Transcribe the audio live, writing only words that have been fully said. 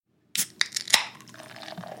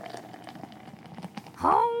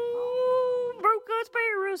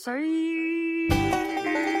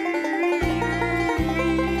Mercy.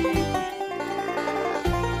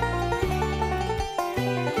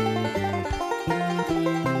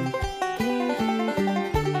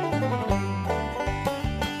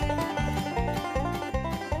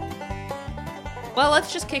 Well,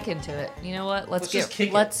 let's just kick into it. You know what? Let's just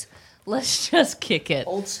kick it.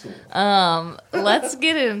 Old school. Let's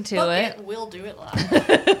get into it. We'll do it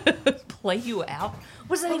live. Play you out.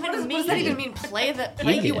 What does that even mean? What does that even mean? Play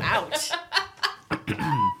you out.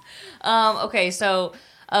 Okay, so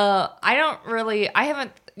I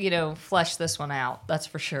haven't, fleshed this one out. That's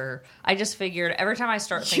for sure. I just figured every time I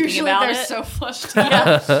start thinking Usually about they're it. so flushed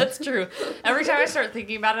Yeah, out. that's true. Every time I start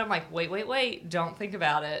thinking about it, I'm like, wait, don't think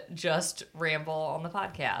about it. Just ramble on the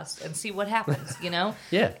podcast and see what happens,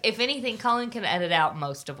 Yeah. If anything, Colin can edit out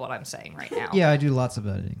most of what I'm saying right now. Yeah, I do lots of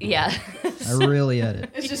editing. Yeah. I really edit.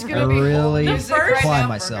 It's just I gonna be really whole music right apply now.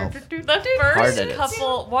 myself. The Hard first edits.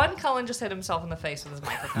 couple, Cullen just hit himself in the face with his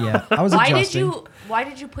microphone. Yeah, I was adjusting. Why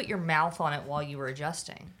did you put your mouth on it while you were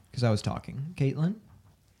adjusting? Because I was talking, Caitlin,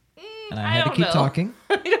 and I I had to don't keep know. talking.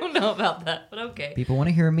 I don't know about that, but okay. People want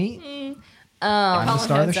to hear me. I'm the Colin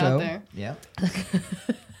star of the heads out show. there. Yeah.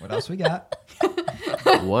 What else we got?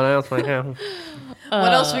 What else right now?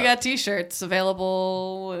 What else we got? T-shirts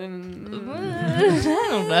available. I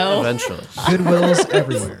don't know. Eventually. Goodwill's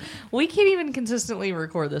everywhere. We can't even consistently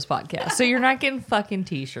record this podcast, so you're not getting fucking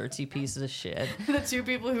t-shirts, you pieces of shit. The two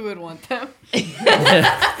people who would want them.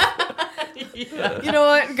 You know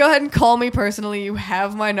what? Go ahead and call me personally. You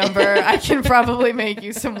have my number. I can probably make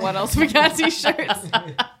you some What Else We Got T-shirts.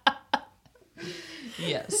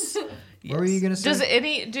 Yes. What were you gonna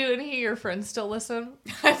say? Do any of your friends still listen?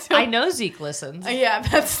 I know Zeke listens. Yeah,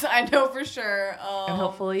 I know for sure. And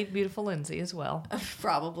hopefully beautiful Lindsay as well.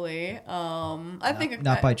 Probably. I think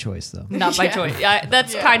Not by choice though. Not by Yeah. choice. Yeah,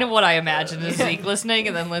 that's kind of what I imagine is Zeke listening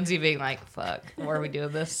and then Lindsay being like, fuck, why are we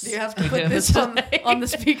doing this? Do you have to We put doing this on today? the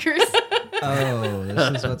speakers? Oh,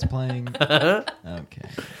 this is what's playing. Okay.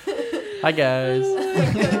 Hi, guys.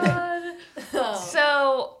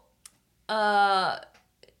 So,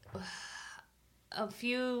 a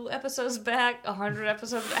few episodes back, 100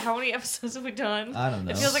 episodes. How many episodes have we done? I don't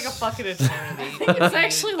know. It feels like a fucking eternity. It's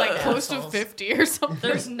actually like close to 50 or something.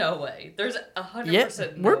 There's no way. There's 100% Yeah,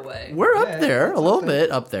 no way. we're Yeah, up there, it's a little up there.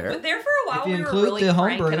 bit up there. But there for a while If you we were include really the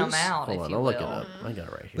cranking homebrews- them out, Hold if on, you I'll will. look it up. I got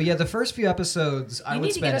it right here. But yeah, the first few episodes, I You would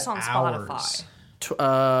need to get spend us on hours. Spotify.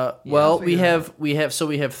 Well, figure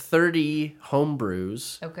we have 30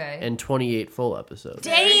 homebrews Okay. and 28 full episodes.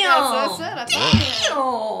 Damn! That's Damn!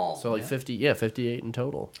 So like 58 in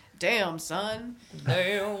total. Damn, son.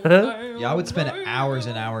 Damn. Yeah, I would spend hours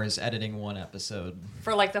and hours editing one episode.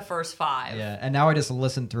 For like the first 5. Yeah, and now I just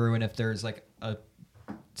listen through, and if there's like a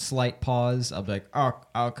slight pause, I'll be like, "Oh,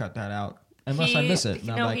 I'll cut that out." Unless I miss it. And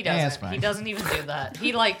I'm No, like, he "Eh, it's doesn't. fine." He doesn't even do that.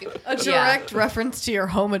 He like A direct reference to your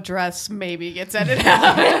home address maybe gets edited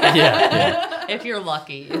out. Yeah. if you're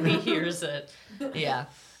lucky, if he hears it. Yeah.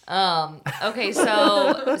 Okay,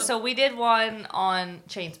 so we did one on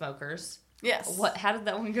Chainsmokers. Yes. How did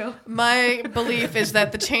that one go? My belief is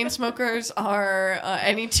that the Chainsmokers are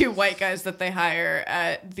any two white guys that they hire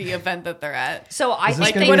at the event that they're at. So I Is this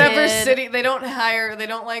think gonna they be- Whatever did, city, they don't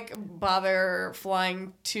bother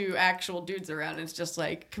flying two actual dudes around. It's just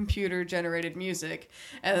like computer generated music.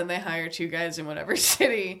 And then they hire two guys in whatever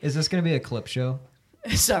city. Is this going to be a clip show?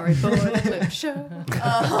 Sorry for the clip show.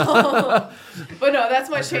 But no, that's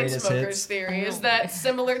my Our greatest Chainsmokers hits. theory. Is that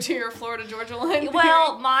similar to your Florida Georgia line?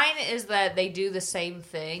 Well, mine is that they do the same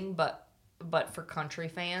thing, but for country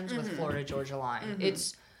fans with Florida Georgia Line.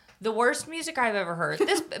 It's the worst music I've ever heard.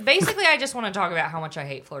 This basically, I just want to talk about how much I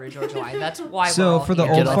hate Florida Georgia Line. That's why. we're So all for the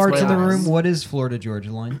here. old Get off farts my in the ass. room, what is Florida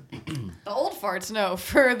Georgia Line? The old farts, no.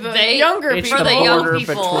 For the They- younger It's people. For the the young border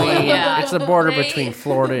people, between yeah. it's the border They- between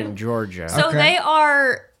Florida and Georgia. So Okay. they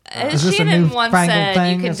are. Is As this a Shannon new once fangled said, thing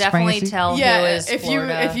you can that's definitely fancy? tell who Yeah, is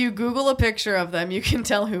Florida if you Google a picture of them, you can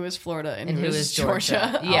tell who is Florida and who is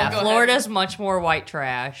Georgia. Yeah, I'll go Florida's much more white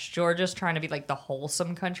trash. Georgia's trying to be like the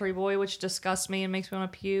wholesome country boy, which disgusts me and makes me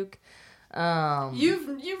want to puke. ahead.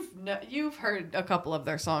 You've heard a couple of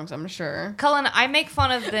their songs, I'm sure. Cullen, I make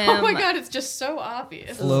fun of them. Oh my god, it's just so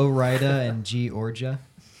obvious. Flo Rida and Georgia.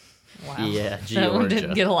 Wow. Yeah, That one Georgia.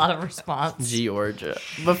 didn't get a lot of response. Georgia.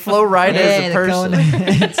 But Flo Rida is a the person.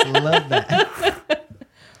 Coneheads love that.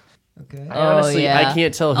 Okay. I honestly, yeah. I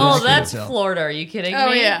can't tell who's Oh, couldn't that's tell. Florida. Are you kidding Oh,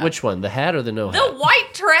 me? yeah. which one, the hat or the no The hat? white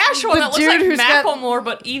trash one The that looks dude like who's got- Macklemore,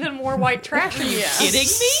 but even more white trash. Are you Yeah. kidding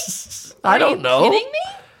me? I don't Are you know. kidding me?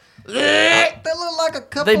 They look like a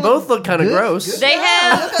couple. They both look kind of good- gross. good They guys.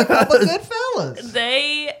 have- They look like a couple good fellas.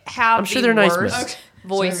 They have. I'm sure the they're nice worst. men. Okay.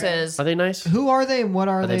 voices. Are they nice? Who are they and what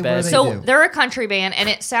are they they? bad? What do they So do? they're a country band, and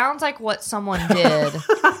it sounds like what someone did.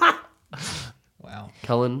 Wow,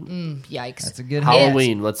 Cullen. Yikes. that's a good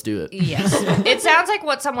Halloween. Let's do it. Yes. It sounds like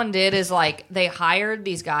what someone did is like they hired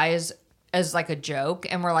these guys as like a joke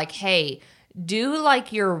and were like, hey, do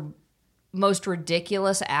like your most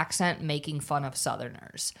ridiculous accent making fun of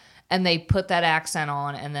Southerners. And they put that accent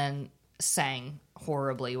on and then sang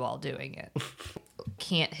horribly while doing it.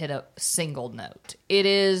 Can't hit a single note. It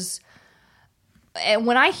is. And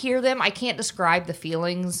when I hear them, I can't describe the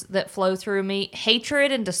feelings that flow through me.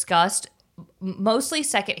 Hatred and disgust, mostly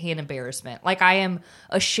secondhand embarrassment. Like I am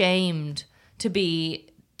ashamed to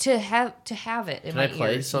have it in Can my I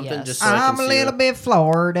play ears. something Yes. just so I can I'm a see little it? bit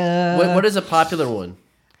Florida. What is a popular one?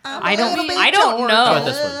 I don't know. How about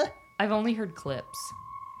this one? I've only heard clips.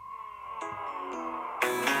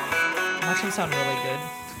 Watch him sound really good.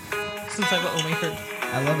 Since I've only heard.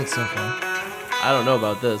 I love it so far. I don't know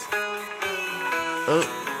about this.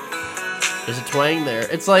 Oh, there's a twang there.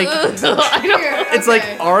 It's like it's like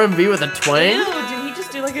R&B with a twang. Ew, did he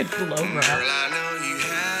just do like a low rap? I know you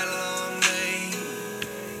had a long day.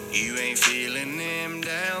 You ain't feeling them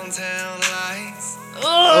downtown lights.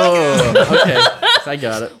 Oh, okay. I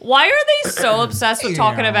got it. Why are they so obsessed with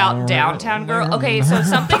talking about Downtown Girl? Okay, so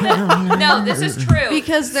something that no, this is true.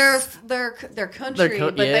 Because they're country,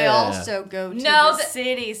 but they yeah. also go to No, the the-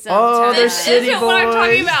 city Oh, sometimes. they're This city isn't what I'm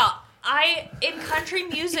talking boys. about. In country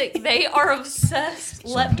music, they are obsessed.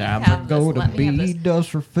 Let me Sometimes have I go this. to Let me have this. B does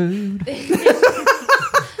for food.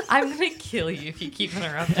 I'm gonna kill you if you keep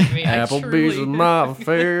interrupting me. Applebee's is my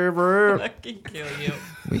favorite. fucking kill you.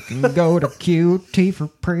 We can go to QT for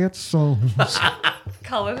pretzels.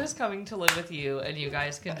 Cullen is coming to live with you, and you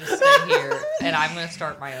guys can just stay here. And I'm gonna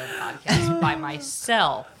start my own podcast by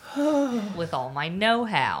myself with all my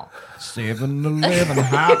know-how. 7-Eleven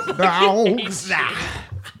hot dogs.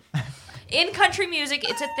 In country music,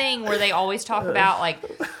 it's a thing where they always talk about like,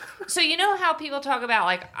 so you know how people talk about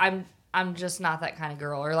like I'm just not that kind of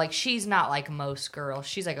girl, or like she's not like most girls,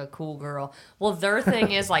 she's like a cool girl. Well, their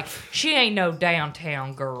thing is like she ain't no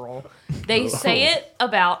downtown girl. They say it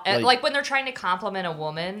about like when they're trying to compliment a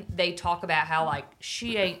woman, they talk about how like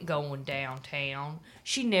she ain't going downtown.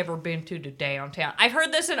 She never been to the downtown. I've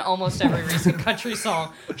heard this in almost every recent country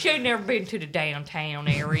song. She ain't never been to the downtown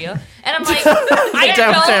area. And I'm like, I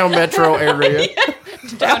Downtown don't metro area.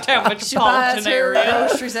 downtown She buys metropolitan her area.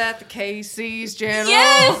 groceries at the Casey's General.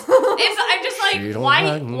 Yes, I'm just She like, don't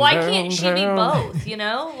why like can't she be downtown. both? You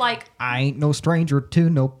know, like I ain't no stranger to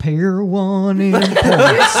no Pier 1 imports.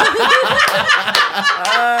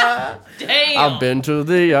 damn. I've been to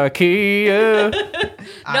the IKEA.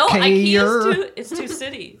 no, Ikea. it's too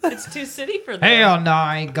city. It's too city for them. Hell no,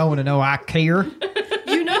 I ain't going to no Ikea.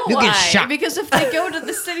 You know You why? get shot. Because if they go to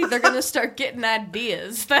the city, they're going to start getting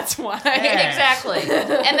ideas. That's why. Exactly,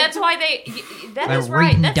 and that's why that They're is right.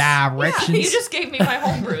 reading That's, directions. You just gave me my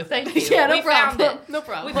homebrew. Thank you. Yeah, no we problem. Found it. No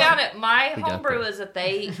problem. We found it. My got homebrew that. is that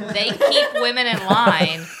they keep women in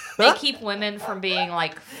line. They keep women from being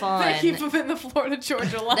like fun. They keep them in the Florida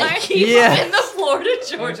Georgia line. They keep Yes. them in the Florida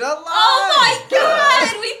Georgia. line. Oh my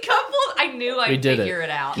God! We coupled. I knew I'd We did it. figure it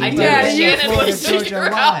out. You I did knew it. Shannon would Florida figure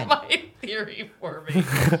Georgia out line. my theory for me.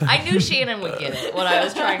 I knew Shannon would get it. What I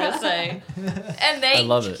was trying to say. And they I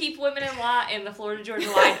love it. keep women in the Florida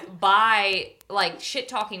Georgia line by like shit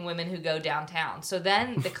talking women who go downtown. So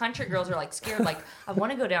then the country girls are like scared. Like I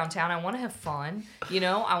want to go downtown. I want to have fun. You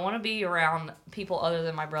know, I want to be around people other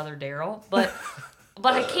than my brother Daryl, but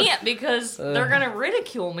I can't because they're gonna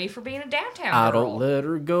ridicule me for being a downtown I girl. don't let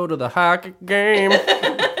her go to the hockey game.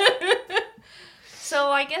 So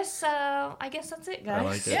I guess that's it, guys. I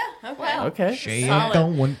like it. Yeah, okay. Well, Okay. She ain't Solid.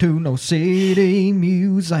 going to no city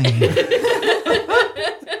museum.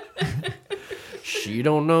 She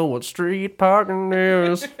don't know what street parking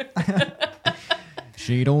is.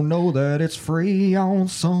 She don't know that it's free on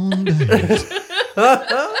Sundays.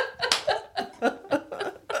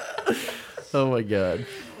 Oh my god.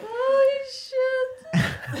 Holy shit!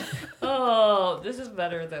 Oh, this is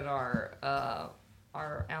better than our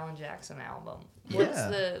Alan Jackson album. What's Yeah.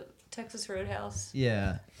 the Texas Roadhouse?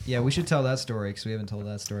 Yeah. Yeah, we should tell that story because we haven't told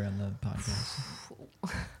that story on the podcast.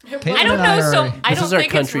 I don't know. So I This don't is our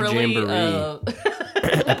think it's country really. jamboree. Yeah,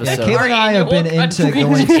 Episode. Kayla and I have been Annual into country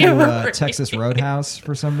going to jamboree. Texas Roadhouse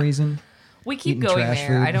for some reason. We keep Eating going trash there.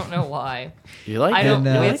 food. I don't know why. You like I it? don't.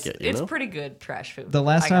 And, You it's like it, you it's know? pretty good trash food. The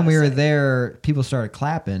last I time gotta we were say. there, people started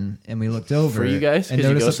clapping, and we looked over For you guys? and 'Cause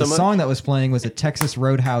you noticed go that the so much? song that was playing was a Texas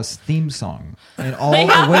Roadhouse theme song, and all They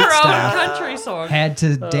the have wait their own staff country song. had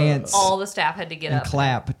to dance All the staff had to get and up.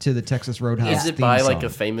 clap to the Texas Roadhouse Is it theme by like song. a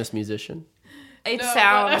famous musician? It No, but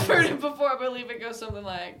sounds. I've heard it before. I believe it goes something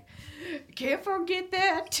like, "Can't forget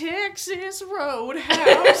that Texas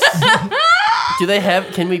Roadhouse." Do they have?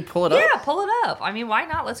 Can we pull it up? Yeah, pull it up. I mean, why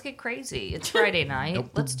not? Let's get crazy. It's Friday night.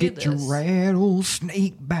 Let's do Get your this.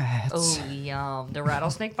 rattlesnake bites. Oh, yum! The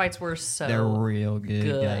rattlesnake bites were so. They're real good,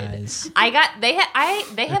 good. guys. I got. They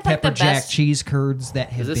have. They have like Pepper the jack best. cheese curds that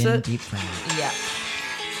have this been it? deep fried. Yeah.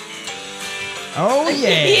 Oh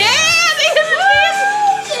yeah. Yeah.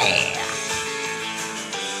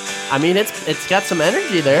 I mean, it's got some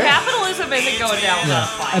energy there. Capitalism isn't going down without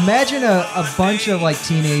a fight. Imagine a bunch of like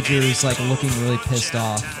teenagers like looking really pissed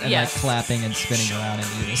off and Yes. like clapping and spinning around in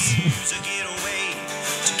unison. To get away,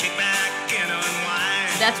 to kick back and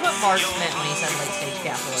unwind. That's what Marx meant when he said late stage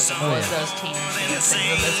capitalism. Oh, was yeah. those teenagers dancing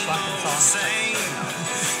with this fucking song.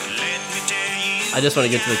 Let me tell you, I just want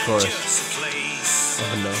to get to the chorus. just a place Oh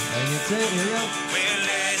no. And it's it. Here we go. where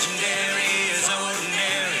legendary is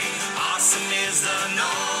ordinary, awesome is the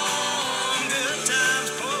norm. Good times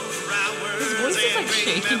pour right words. His voice is like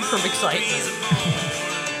shaking from excitement.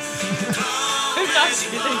 I'm not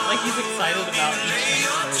kidding. Like he's excited about each next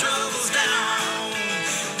word. Troubles down.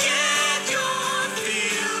 Get your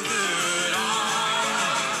feel good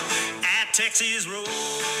on at Texas Road.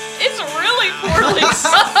 It's really poorly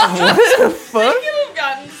sung. What the fuck? They could have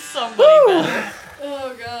gotten somebody better.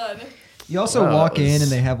 Oh God. You also Wow, walk in it's-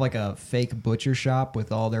 and they have like a fake butcher shop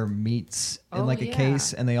with all their meats in Oh, like a yeah.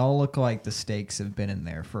 case, and they all look like the steaks have been in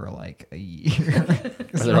there for like a year.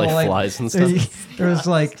 Are there like flies and stuff? There's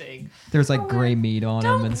like Disgusting. there's like gray meat on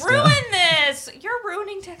them Don't and ruin stuff. this. You're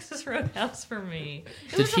ruining Texas Roadhouse for me.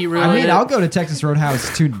 It Did was he a ruin I fun- mean, it? I'll go to Texas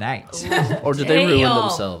Roadhouse tonight. Or did they ruin Damn.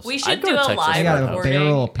 themselves? We I'd should go do to a Texas live I got a recording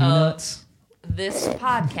barrel of peanuts. this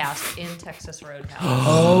podcast in Texas Roadhouse.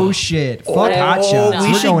 Oh shit! Fuck hot shots.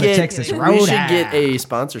 we We're should going get- to Texas We Roadhouse. should get a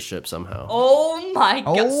sponsorship somehow. Oh my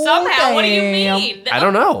god! Oh, Somehow, what do you damn. mean? I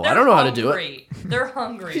don't know. I They're don't know how to do it. hungry. They're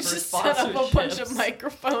hungry You for just set up a bunch of sponsorships.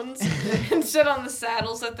 microphones and sit on the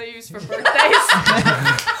saddles that they use for birthdays.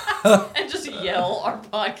 and just yell our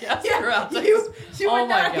podcast throughout this. You Oh would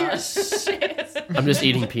my not hear gosh. shit. I'm just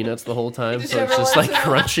eating peanuts the whole time, Just so it's every just once like in a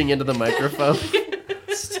while. crunching into the microphone.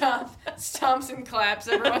 Stomps and claps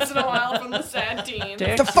every once in a while from the sad teen.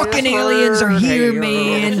 The fucking aliens are here,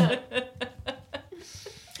 man.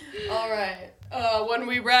 All right. When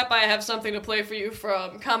we wrap, I have something to play for you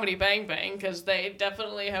from Comedy Bang Bang because they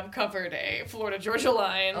definitely have covered a Florida Georgia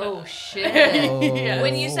line. Oh shit! Yeah.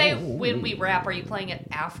 When you say when we rap, are you playing it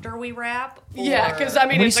after we rap? Yeah, or- because I mean,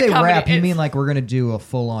 When you it's say a comedy. rap, you it's- mean like we're gonna do a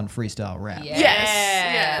full-on freestyle rap? Yeah.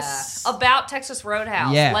 Yes. About Texas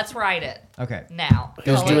Roadhouse. Yeah. Let's write it Okay. now.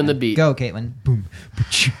 Who's doing the beat? Go, Caitlin. Boom,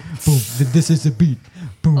 boom. This is a beat.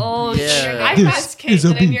 Boom. Oh Yeah. shit! I'm This Miss is a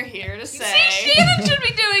Caitlin, and beat. you're here to say. See, Shannon should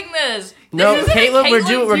be doing this. No, This isn't Caitlin,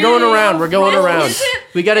 we're going around. We're going This around. isn't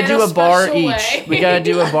We got to in do a a bar special each. way. We got to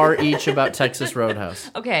do a bar each about Texas Roadhouse.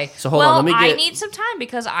 Okay. So hold on, let me I get- need some time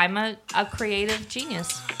because I'm a creative genius.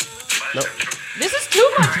 Nope. This is too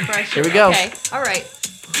much pressure. Here we go. Okay. All right.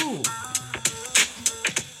 Ooh.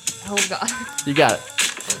 Oh god. You got it.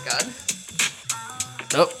 Oh god.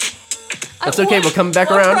 Nope. That's okay. We'll come back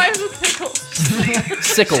what around. rhymes with pickles?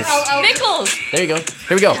 Sickles. Nickels. There you go.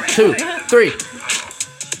 Here we go. 2, 3.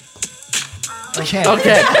 Okay.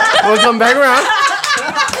 Okay. We'll come back around.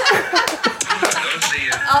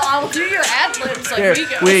 I'll do your ad libs like Here we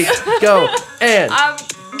go. we go. And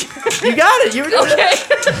you got it. You were doing Okay. it.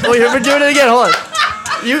 Oh, you're doing it again. Hold on.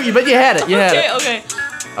 But you had it. You had Okay. it. Okay.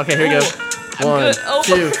 Okay. Here we go. I'm 1, good. Oh.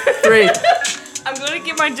 2, 3. I'm gonna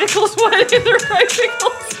get my dickles wet in the right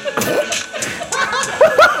pickles.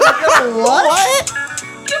 What?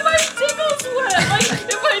 Get my dickles wet. Like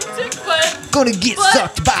get my dick wet. Gonna get But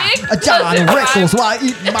sucked by big a Johnny doesn't Rickles while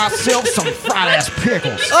eating myself some fried ass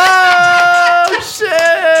pickles. Oh shit!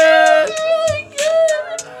 Oh my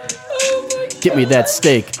god. Get me that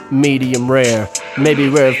steak, medium rare. Maybe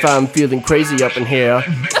rare if I'm feeling crazy up in here.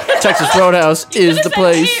 Texas Roadhouse is the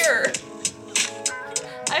place. Hair.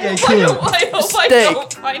 I Yeah, hope cool. I hope I Steak.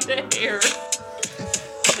 don't find a hair.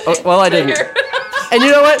 Oh, well, I didn't. Hair. And you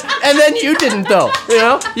know what? And then you didn't, though. You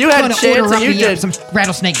know, you had a Gonna chance order and you up me up did. some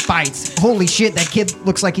rattlesnake bites. Holy shit, that kid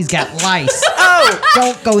looks like he's got lice. Oh,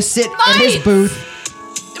 Don't go sit in his Mice. booth.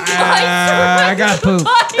 I got poop.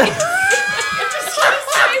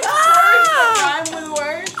 Rhyme with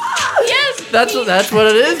words. Yes. that's what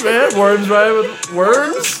it is, man. Worms right with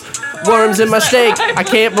worms. Worms in my steak. I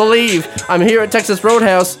can't believe I'm here at Texas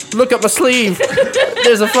Roadhouse. Look up my sleeve.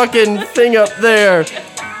 There's a fucking thing up there.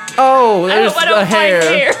 Oh, I there's hope I the don't hair.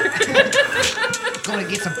 find hair. Gonna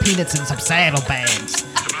get some peanuts and some saddlebags.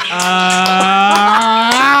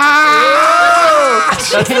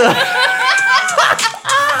 That's the.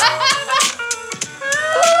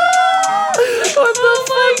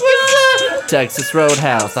 Texas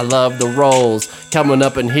Roadhouse. I love the rolls. Coming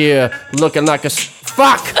up in here, looking like a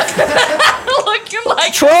fuck Looking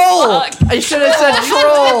like troll. fuck. I should have said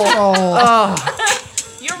troll. Oh,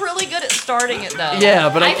 You're really good at starting it though. Yeah,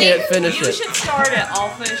 but I can't think finish you it. should start it. I'll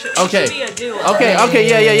finish it. Okay. We should be a duo. Okay, yeah.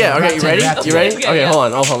 Okay, you ready? Wrapped You in. ready? Okay, Okay, yeah.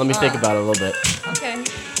 hold on. Let me think about it a little bit. Okay.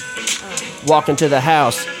 Walk into the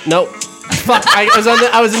house. Nope. Fuck.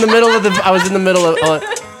 I was in the middle of.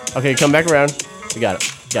 Okay, come back around. We got it.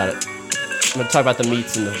 I'm gonna talk about the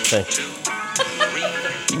meats in the thing.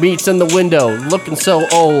 Meats in the window, looking so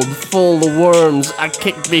old, full of worms. I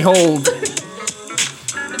can't behold.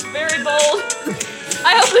 It's very bold.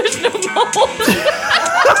 I hope there's no mold.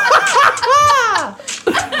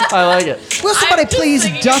 I like it. will somebody I'm just please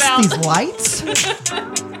thinking dust about- these lights?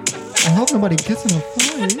 I hope nobody gets in a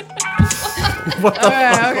fight. What the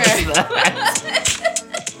Okay, fuck okay. was that?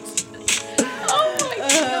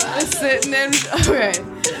 Sitting in. Okay.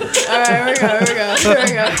 All right, here we go.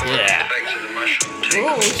 Yeah.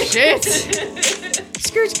 Oh shit!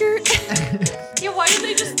 Skirt. Yeah, why did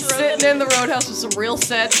they just throw Sitting in the roadhouse with some real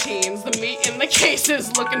sad teens. The meat in the cases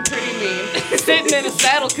looking pretty mean. Sitting in a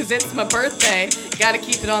saddle because it's my birthday. Gotta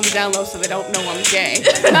keep it on the down low so they don't know I'm gay.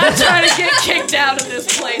 Not trying to get kicked out of this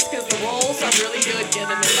place because the rolls are really good getting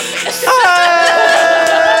in my face.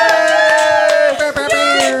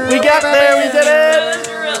 We got there. We did it.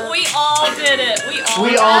 We all did it. We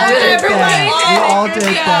all did it. We all did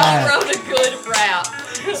We that. all wrote a good rap.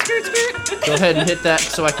 Skirt. Go ahead and hit that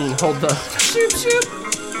so I can hold the. Shoop.